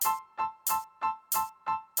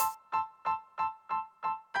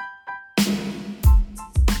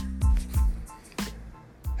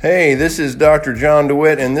Hey, this is Dr. John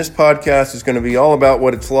DeWitt, and this podcast is going to be all about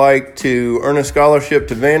what it's like to earn a scholarship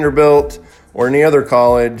to Vanderbilt or any other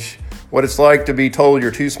college, what it's like to be told you're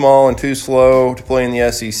too small and too slow to play in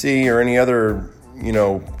the SEC or any other,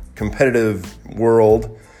 competitive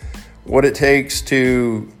world, what it takes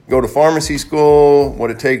to go to pharmacy school, what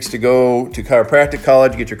it takes to go to chiropractic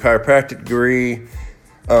college, get your chiropractic degree,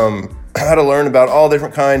 how to learn about all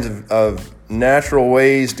different kinds of natural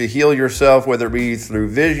ways to heal yourself, whether it be through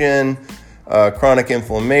vision, chronic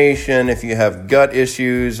inflammation, if you have gut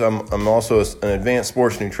issues. I'm also an advanced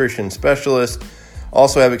sports nutrition specialist.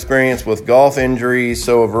 Also have experience with golf injuries,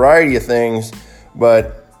 so a variety of things.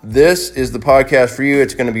 But this is the podcast for you.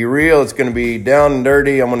 It's going to be real. It's going to be down and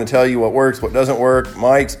dirty. I'm going to tell you what works, what doesn't work,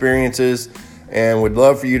 my experiences, and would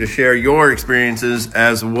love for you to share your experiences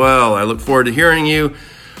as well. I look forward to hearing you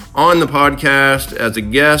on the podcast as a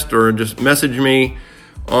guest, or just message me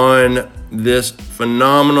on this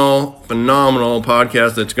phenomenal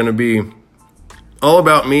podcast that's going to be all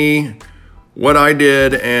about me, what I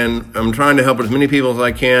did, and I'm trying to help as many people as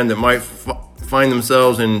I can that might find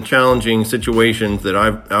themselves in challenging situations that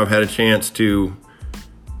I've had a chance to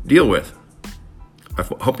deal with. I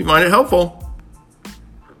hope you find it helpful.